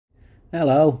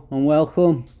Hello and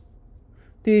welcome.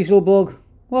 Diesel bug.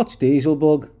 What's diesel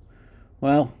bug?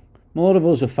 Well, more of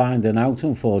us are finding out,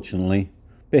 unfortunately,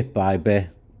 bit by bit.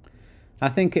 I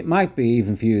think it might be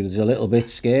even viewed as a little bit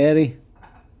scary.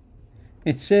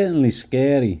 It's certainly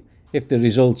scary if the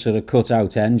results are a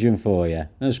cut-out engine for you,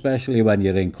 especially when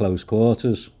you're in close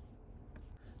quarters.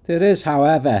 There is,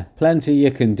 however, plenty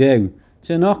you can do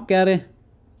to not get it.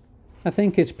 I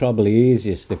think it's probably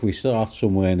easiest if we start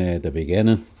somewhere near the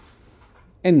beginning.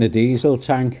 In the diesel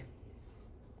tank.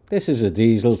 This is a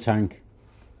diesel tank.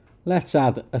 Let's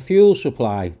add a fuel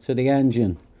supply to the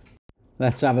engine.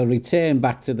 Let's have a return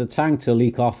back to the tank to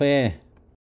leak off air.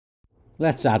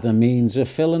 Let's add a means of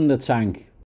filling the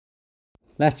tank.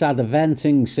 Let's add a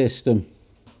venting system.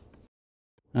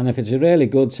 And if it's a really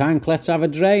good tank, let's have a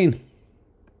drain.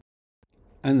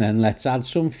 And then let's add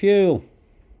some fuel.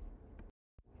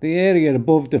 The area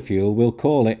above the fuel, we'll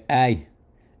call it A.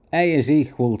 A is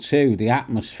equal to the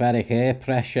atmospheric air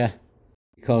pressure,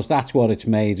 because that's what it's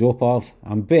made up of,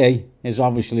 and B is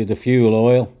obviously the fuel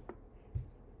oil.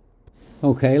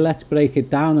 Okay, let's break it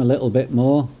down a little bit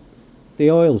more.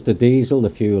 The oil's the diesel, the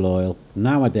fuel oil.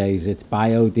 Nowadays it's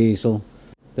biodiesel.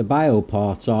 The bio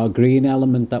parts are a green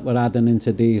element that we're adding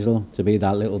into diesel to be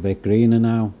that little bit greener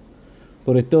now.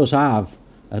 But it does have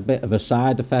a bit of a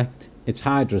side effect. It's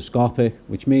hygroscopic,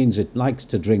 which means it likes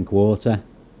to drink water.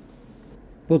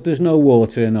 But there's no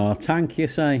water in our tank, you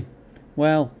say?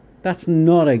 Well, that's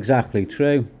not exactly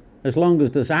true. As long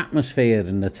as there's atmosphere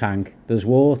in the tank, there's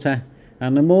water.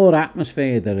 And the more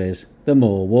atmosphere there is, the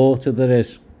more water there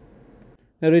is.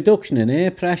 A reduction in air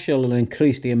pressure will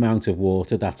increase the amount of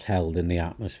water that's held in the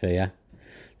atmosphere.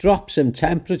 Drops in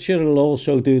temperature will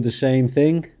also do the same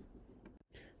thing.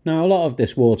 Now, a lot of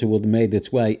this water would have made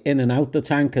its way in and out the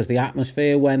tank as the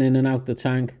atmosphere went in and out the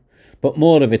tank. But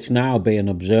more of it's now being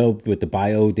absorbed with the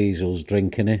biodiesels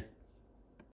drinking it.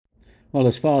 Well,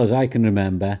 as far as I can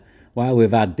remember, while we've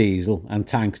had diesel and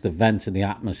tanks to vent in the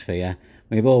atmosphere,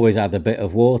 we've always had a bit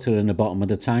of water in the bottom of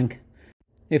the tank.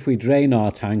 If we drain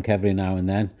our tank every now and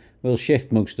then, we'll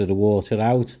shift most of the water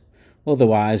out.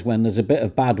 Otherwise, when there's a bit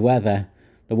of bad weather,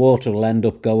 the water will end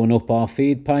up going up our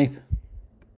feed pipe.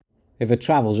 If it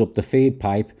travels up the feed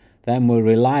pipe, then we're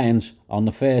reliant on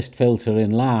the first filter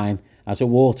in line as a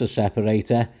water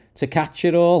separator to catch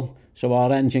it all, so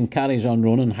our engine carries on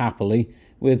running happily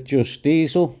with just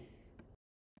diesel.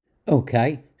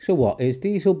 Okay, so what is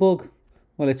diesel bug?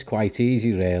 Well, it's quite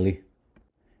easy really.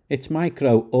 It's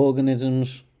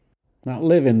microorganisms that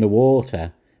live in the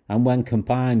water, and when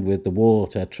combined with the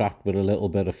water trapped with a little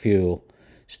bit of fuel,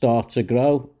 start to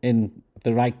grow in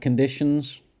the right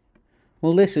conditions.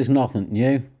 Well, this is nothing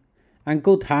new. And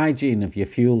good hygiene of your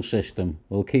fuel system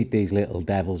will keep these little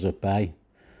devils at bay.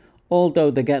 Although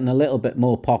they're getting a little bit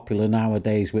more popular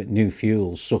nowadays with new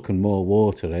fuels sucking more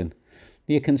water in,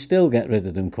 you can still get rid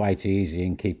of them quite easy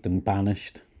and keep them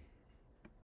banished.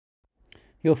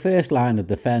 Your first line of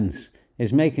defence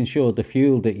is making sure the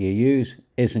fuel that you use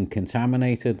isn't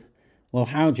contaminated. Well,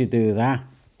 how do you do that?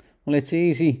 Well, it's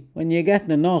easy. When you get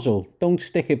the nozzle, don't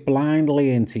stick it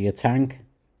blindly into your tank,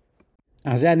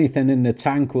 as anything in the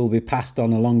tank will be passed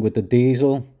on along with the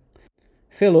diesel.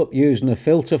 Fill up using a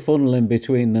filter funnel in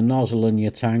between the nozzle and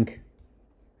your tank.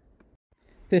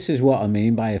 This is what I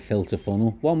mean by a filter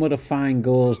funnel, one with a fine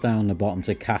gauze down the bottom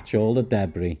to catch all the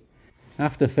debris.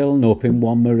 After filling up in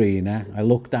one marina, I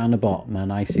look down the bottom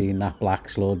and I seen that black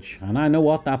sludge, and I know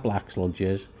what that black sludge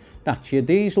is. That's your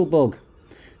diesel bug.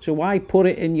 So why put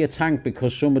it in your tank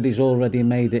because somebody's already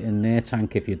made it in their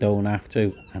tank if you don't have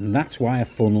to? And that's why a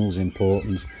funnel's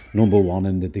important, number one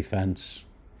in the defence.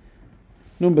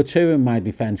 Number two in my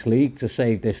defence league, to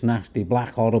save this nasty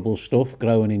black horrible stuff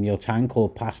growing in your tank or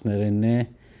passing it in there,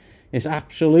 is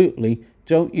absolutely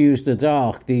don't use the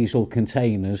dark diesel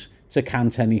containers to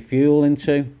cant any fuel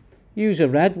into. Use a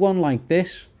red one like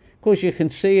this, because you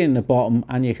can see in the bottom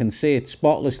and you can see it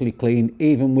spotlessly clean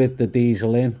even with the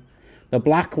diesel in. The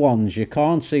black ones you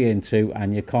can't see into,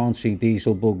 and you can't see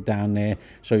diesel bug down there,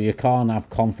 so you can't have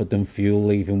confident fuel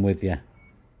leaving with you.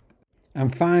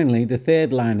 And finally, the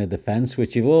third line of defence,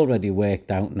 which you've already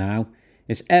worked out now,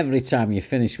 is every time you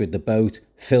finish with the boat,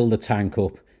 fill the tank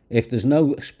up. If there's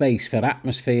no space for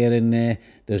atmosphere in there,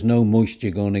 there's no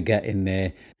moisture going to get in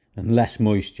there, and less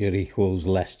moisture equals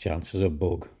less chances of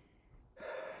bug.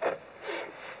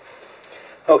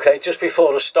 Okay, just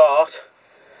before I start,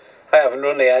 I haven't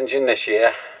run the engine this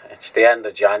year. It's the end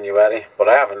of January, but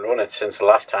I haven't run it since the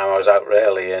last time I was out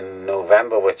really in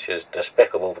November, which is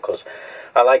despicable because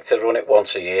I like to run it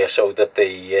once a year so that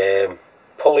the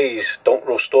pulleys don't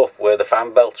rust up where the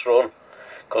fan belts run,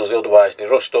 because otherwise they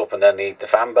rust up and then need the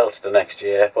fan belts the next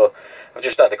year. But I've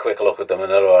just had a quick look at them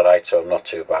and they're alright, so not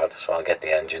too bad. So I'll get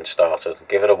the engine started,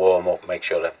 give it a warm up, make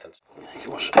sure everything's...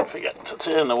 You mustn't forget to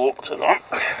turn the water on.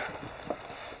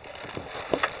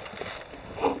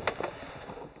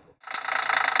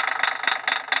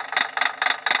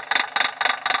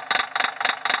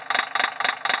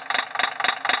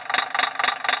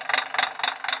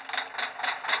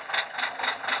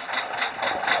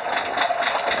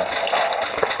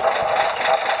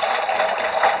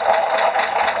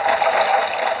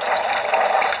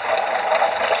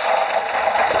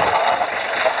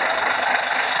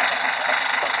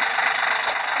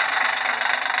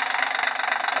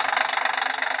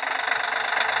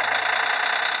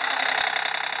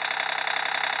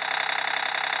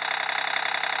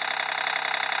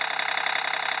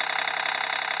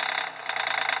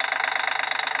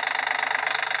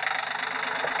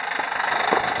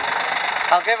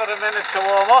 I'll give it a minute to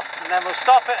warm up and then we'll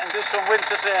stop it and do some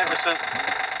winter servicing.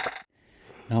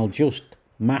 I'll just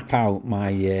map out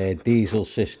my diesel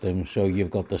system so you've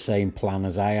got the same plan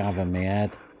as I have in my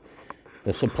head.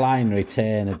 The supply and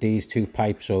return are these two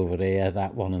pipes over here,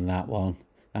 that one and that one.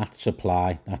 That's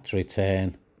supply, that's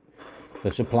return.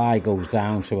 The supply goes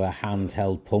down to a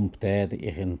handheld pump there that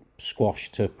you can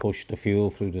squash to push the fuel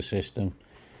through the system.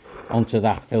 Onto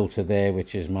that filter there,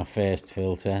 which is my first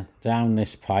filter. Down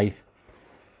this pipe,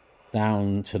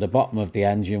 down to the bottom of the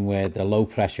engine where the low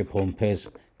pressure pump is,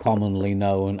 commonly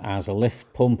known as a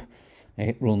lift pump.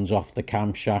 It runs off the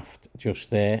camshaft just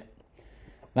there.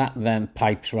 That then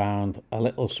pipes round a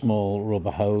little small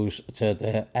rubber hose to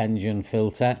the engine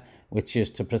filter, which is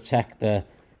to protect the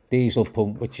diesel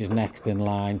pump, which is next in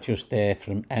line just there,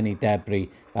 from any debris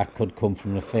that could come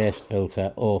from the first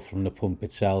filter or from the pump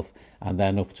itself, and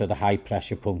then up to the high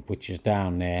pressure pump, which is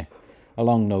down there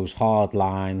along those hard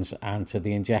lines, and to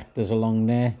the injectors along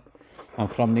there. And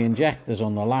from the injectors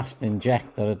on the last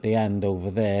injector at the end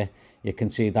over there, you can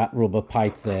see that rubber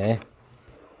pipe there,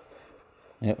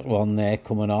 one there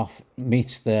coming off,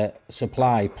 meets the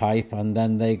supply pipe, and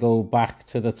then they go back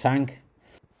to the tank.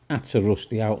 That's a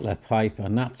rusty outlet pipe,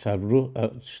 and that's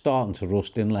a starting to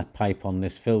rust inlet pipe on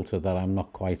this filter that I'm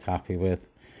not quite happy with.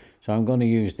 So I'm going to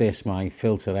use this, my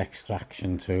filter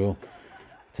extraction tool,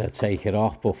 to take it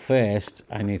off. But first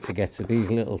I need to get to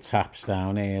these little taps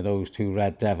down here, those two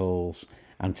red devils,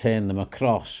 and turn them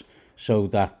across so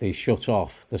that they shut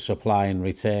off the supply and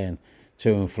return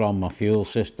to and from my fuel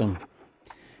system.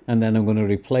 And then I'm going to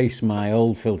replace my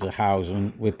old filter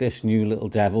housing with this new little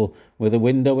devil with a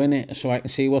window in it so I can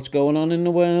see what's going on in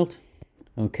the world.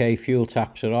 Okay, fuel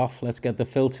taps are off. Let's get the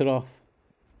filter off.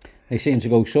 They seem to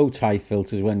go so tight,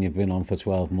 filters, when you've been on for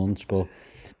 12 months, but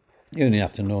you only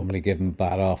have to normally give them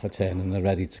about half a turn and they're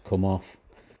ready to come off.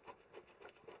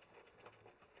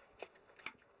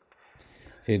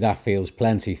 See, that feels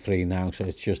plenty free now, so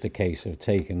it's just a case of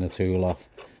taking the tool off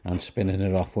and spinning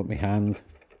it off with my hand.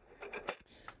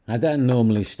 I then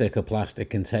normally stick a plastic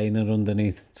container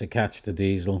underneath to catch the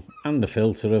diesel and the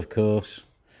filter, of course,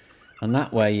 and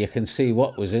that way you can see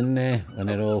what was in there when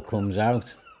it all comes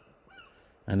out.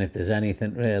 And if there's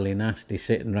anything really nasty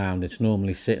sitting around, it's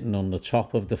normally sitting on the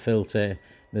top of the filter.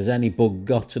 If there's any bug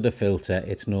got to the filter,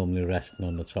 it's normally resting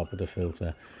on the top of the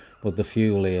filter. But the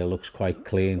fuel here looks quite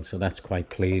clean, so that's quite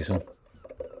pleasing.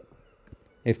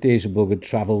 If diesel bug had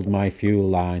travelled my fuel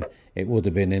line, it would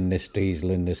have been in this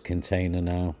diesel in this container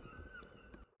now.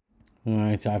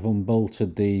 Right, I've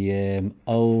unbolted the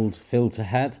old filter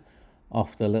head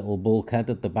off the little bulkhead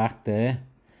at the back there,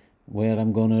 where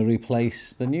I'm going to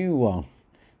replace the new one.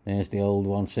 There's the old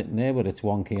one sitting there with its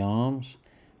wonky arms,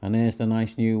 and there's the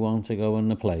nice new one to go in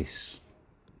the place.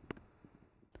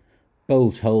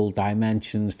 Bolt hole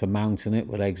dimensions for mounting it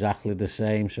were exactly the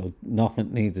same, so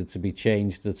nothing needed to be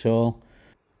changed at all.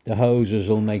 The hoses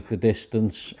will make the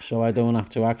distance, so I don't have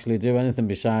to actually do anything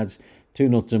besides 2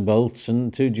 nuts and bolts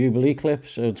and 2 Jubilee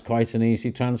clips, so it's quite an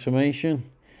easy transformation.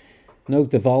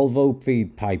 Note the Volvo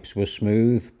feed pipes were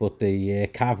smooth, but the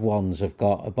Cav ones have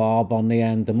got a barb on the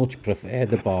end. I much prefer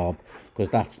the barb, because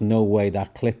that's no way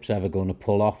that clip's ever going to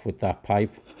pull off with that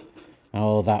pipe.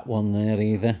 Or that one there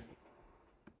either.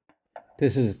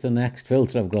 This is the next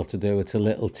filter I've got to do. It's a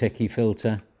little ticky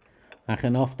filter. I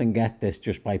can often get this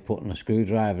just by putting a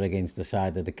screwdriver against the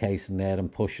side of the casing there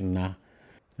and pushing that.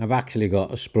 I've actually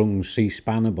got a sprung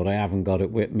C-spanner, but I haven't got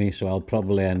it with me, so I'll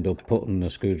probably end up putting a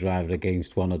screwdriver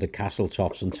against one of the castle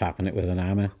tops and tapping it with an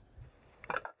hammer.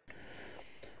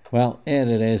 Well, here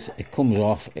it is. It comes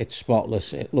off. It's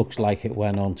spotless. It looks like it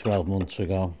went on 12 months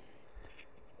ago.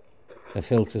 The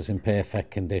filter's in perfect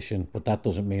condition, but that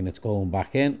doesn't mean it's going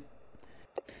back in.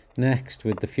 Next,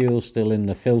 with the fuel still in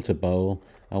the filter bowl,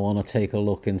 I want to take a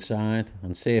look inside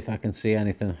and see if I can see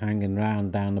anything hanging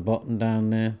round down the bottom down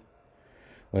there.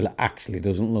 Well, it actually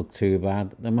doesn't look too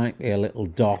bad. There might be a little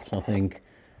dot, I think,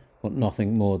 but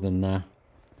nothing more than that.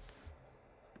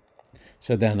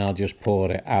 So then I'll just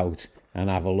pour it out and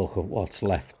have a look at what's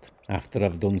left after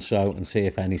I've done so, and see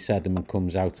if any sediment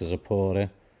comes out as I pour it.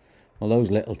 Well, those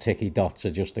little ticky dots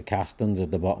are just the castings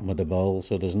at the bottom of the bowl,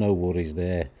 so there's no worries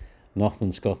there.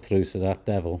 Nothing's got through to that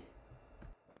devil.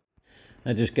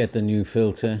 I just get the new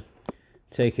filter,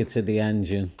 take it to the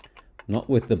engine, not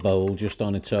with the bowl, just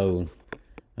on its own,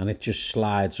 and it just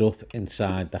slides up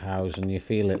inside the house, and you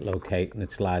feel it locate, and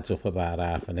it slides up about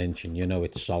 ½ an inch, and you know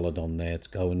it's solid on there, it's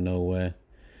going nowhere.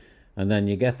 And then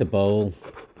you get the bowl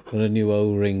with a new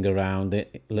O-ring around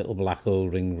it, little black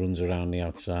O-ring runs around the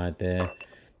outside there,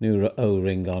 new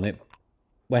O-ring on it,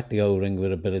 wet the O-ring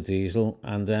with a bit of diesel,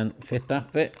 and then fit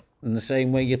that bit in the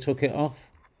same way you took it off.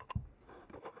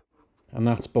 And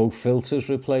that's both filters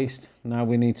replaced. Now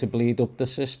we need to bleed up the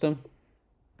system.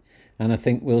 And I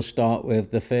think we'll start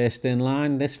with the first in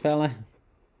line, this fella.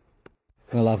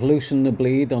 Well, I've loosened the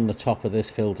bleed on the top of this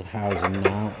filter housing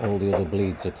now. All the other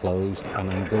bleeds are closed. And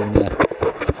I'm going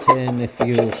to turn the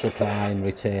fuel supply and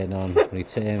return on.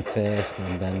 Return first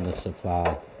and then the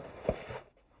supply.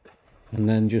 And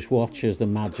then just watch as the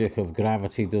magic of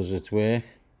gravity does its work.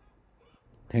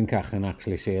 I think I can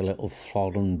actually see a little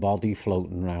foreign body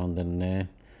floating around in there,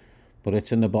 but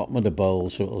it's in the bottom of the bowl,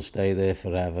 so it'll stay there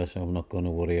forever, so I'm not going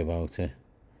to worry about it.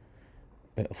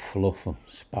 Bit of fluff or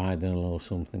spider or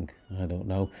something, I don't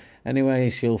know. Anyway,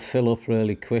 she'll fill up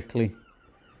really quickly.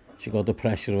 She got the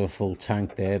pressure of a full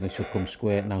tank there, and she'll come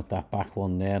squirting out that back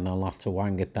one there, and I'll have to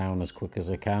wang it down as quick as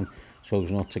I can so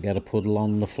as not to get a puddle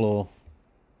on the floor.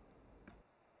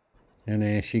 And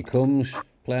here she comes,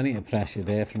 plenty of pressure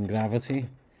there from gravity.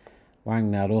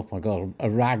 Wang that up. I got a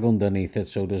rag underneath it,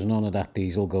 so there's none of that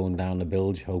diesel going down the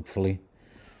bilge, hopefully.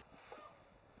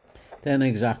 Then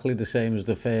exactly the same as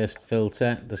the first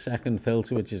filter, the second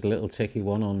filter, which is a little ticky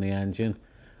one on the engine.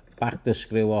 Back the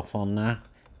screw off on that,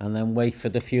 and then wait for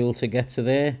the fuel to get to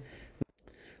there.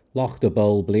 Lock the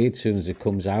bowl bleed as soon as it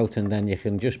comes out, and then you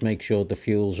can just make sure the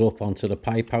fuel's up onto the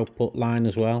pipe output line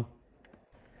as well.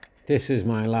 This is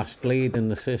my last bleed in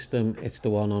the system. It's the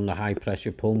one on the high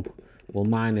pressure pump. Well,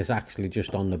 mine is actually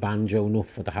just on the banjo enough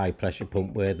for the high pressure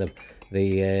pump where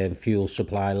the fuel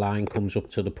supply line comes up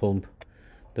to the pump.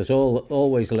 There's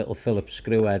always a little Phillips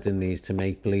screw head in these to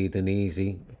make bleeding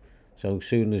easy. So as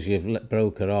soon as you've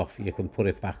broke it off, you can put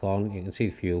it back on. You can see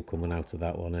the fuel coming out of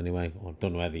that one anyway. I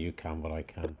don't know whether you can, but I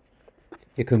can.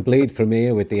 You can bleed from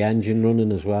here with the engine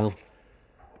running as well.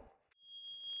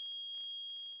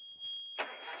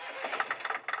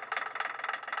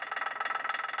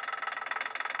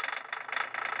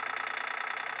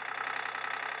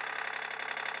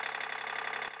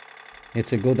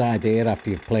 It's a good idea after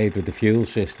you've played with the fuel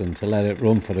system to let it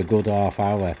run for a good ½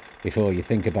 hour before you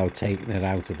think about taking it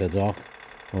out of the dock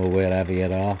or wherever you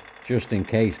are, just in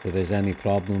case there is any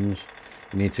problems.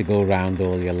 You need to go around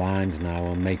all your lines now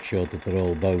and make sure that they're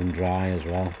all bone dry as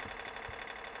well.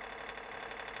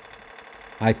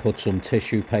 I put some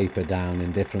tissue paper down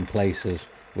in different places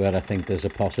where I think there's a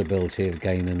possibility of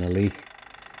gaining a leak,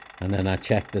 and then I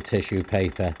check the tissue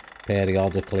paper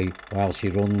periodically while she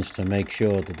runs to make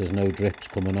sure that there's no drips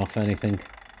coming off anything.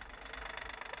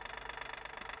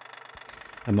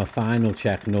 And my final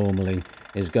check normally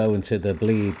is going to the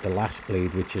bleed, the last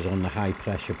bleed, which is on the high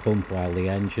pressure pump while the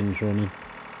engine's running,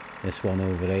 this one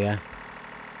over here,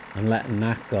 and letting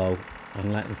that go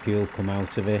and letting fuel come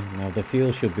out of it. Now the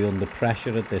fuel should be under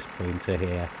pressure at this point to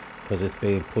here because it's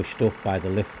being pushed up by the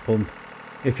lift pump.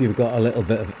 If you've got a little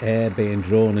bit of air being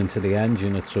drawn into the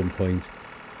engine at some point,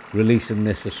 releasing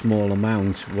this a small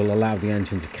amount will allow the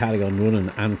engine to carry on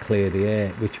running and clear the air,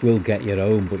 which will get your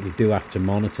own, but you do have to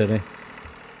monitor it.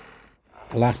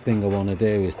 The last thing I want to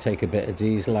do is take a bit of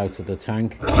diesel out of the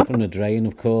tank, from the drain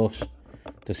of course,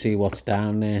 to see what's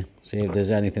down there, see if there's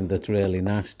anything that's really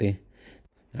nasty.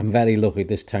 I'm very lucky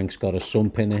this tank's got a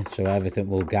sump in it, so everything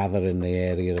will gather in the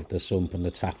area of the sump and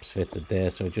the tap's fitted there,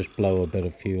 so just blow a bit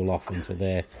of fuel off into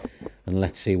there and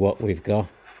let's see what we've got.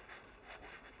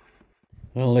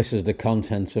 Well, this is the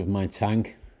contents of my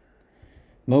tank.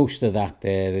 Most of that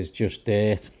there is just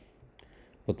dirt,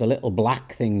 but the little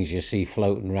black things you see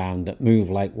floating around that move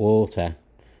like water,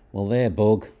 well, they're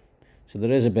bug. So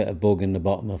there is a bit of bug in the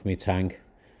bottom of my tank,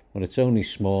 but it's only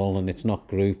small and it's not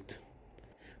grouped.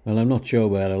 Well, I'm not sure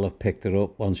where I'll have picked it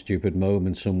up, one stupid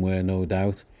moment somewhere, no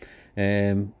doubt,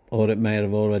 or it may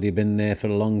have already been there for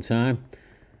a long time.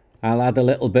 I'll add a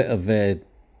little bit of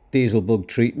diesel bug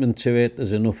treatment to it.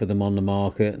 There's enough of them on the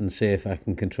market, and see if I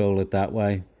can control it that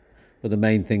way. But the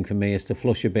main thing for me is to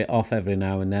flush a bit off every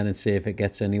now and then and see if it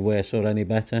gets any worse or any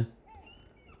better.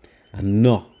 And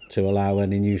not to allow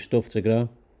any new stuff to grow.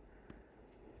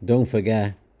 Don't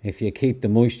forget, if you keep the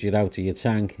moisture out of your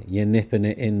tank, you're nipping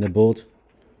it in the bud.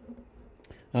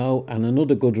 Oh, and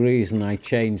another good reason I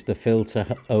changed the filter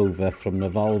over from the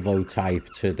Volvo type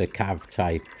to the Cav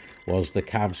type was the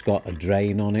Cav's got a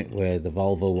drain on it, where the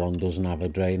Volvo one doesn't have a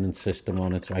draining system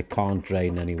on it, so I can't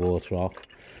drain any water off.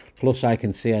 Plus I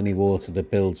can see any water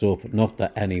that builds up, not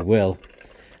that any will.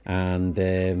 And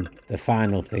the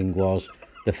final thing was,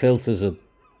 the filters are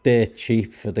dirt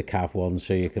cheap for the Cav one,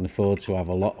 so you can afford to have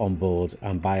a lot on board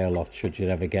and buy a lot should you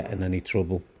ever get in any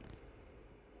trouble.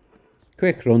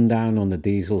 Quick rundown on the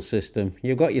diesel system.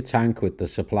 You've got your tank with the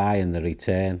supply and the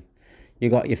return.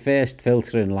 You've got your first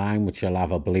filter in line, which will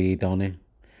have a bleed on it.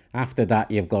 After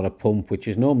that, you've got a pump, which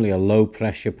is normally a low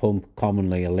pressure pump,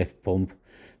 commonly a lift pump.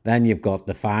 Then you've got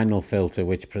the final filter,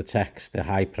 which protects the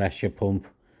high pressure pump.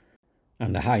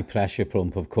 And the high pressure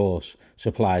pump, of course,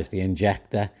 supplies the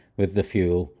injector with the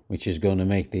fuel, which is going to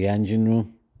make the engine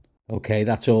run. Okay,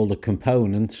 that's all the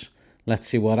components. Let's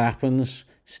see what happens.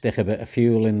 Stick a bit of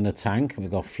fuel in the tank. We've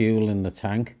got fuel in the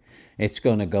tank. It's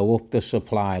going to go up the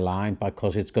supply line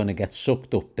because it's going to get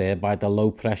sucked up there by the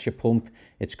low pressure pump.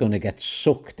 It's going to get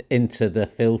sucked into the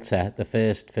filter, the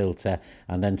first filter,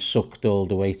 and then sucked all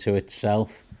the way to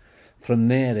itself. From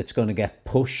there, it's going to get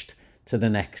pushed to the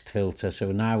next filter.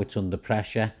 So now it's under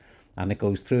pressure, and it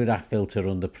goes through that filter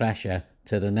under pressure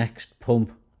to the next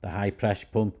pump, the high pressure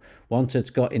pump. Once it's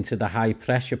got into the high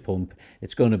pressure pump,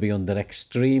 it's going to be under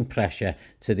extreme pressure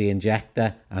to the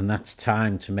injector, and that's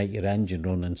time to make your engine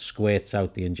run and squirts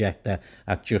out the injector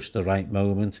at just the right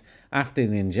moment. After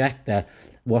the injector,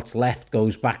 what's left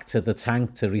goes back to the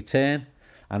tank to return,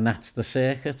 and that's the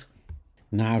circuit.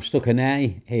 Now I've stuck an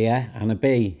A here and a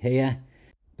B here.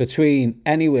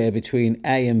 Anywhere between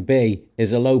A and B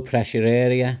is a low pressure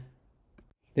area.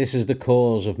 This is the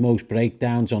cause of most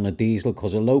breakdowns on a diesel,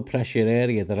 because a low pressure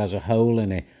area that has a hole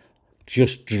in it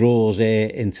just draws air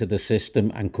into the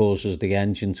system and causes the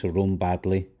engine to run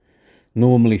badly.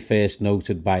 Normally first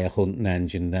noted by a Hunting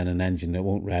engine, then an engine that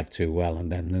won't rev too well,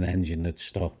 and then an engine that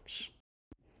stops.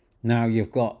 Now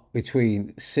you've got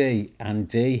between C and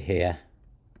D here.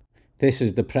 This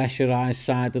is the pressurized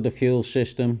side of the fuel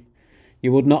system.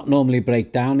 You would not normally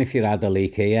break down if you had a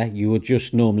leak here. You would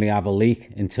just normally have a leak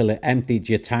until it emptied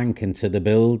your tank into the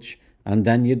bilge, and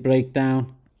then you'd break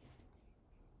down.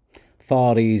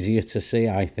 Far easier to see,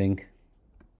 I think.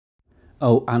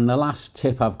 Oh, and the last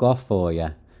tip I've got for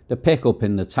you. The pickup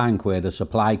in the tank where the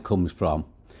supply comes from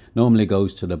normally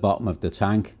goes to the bottom of the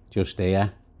tank, just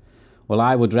here. Well,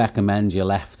 I would recommend you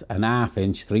left an 1/2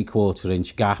 inch, 3/4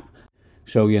 inch gap,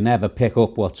 so you never pick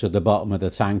up what's at the bottom of the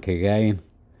tank again.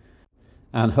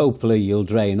 And hopefully you'll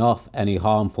drain off any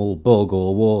harmful bug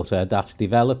or water that's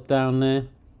developed down there.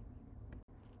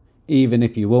 Even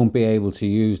if you won't be able to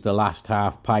use the last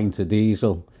 1/2 pint of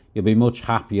diesel, you'll be much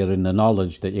happier in the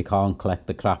knowledge that you can't collect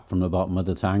the crap from the bottom of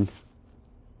the tank.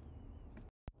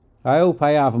 I hope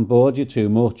I haven't bored you too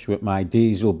much with my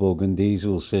diesel bug and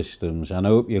diesel systems, and I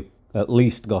hope you at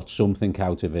least got something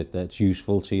out of it that's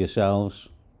useful to yourselves.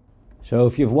 So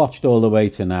if you've watched all the way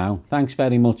to now, thanks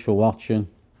very much for watching,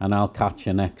 and I'll catch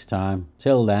you next time.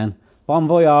 Till then, bon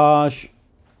voyage!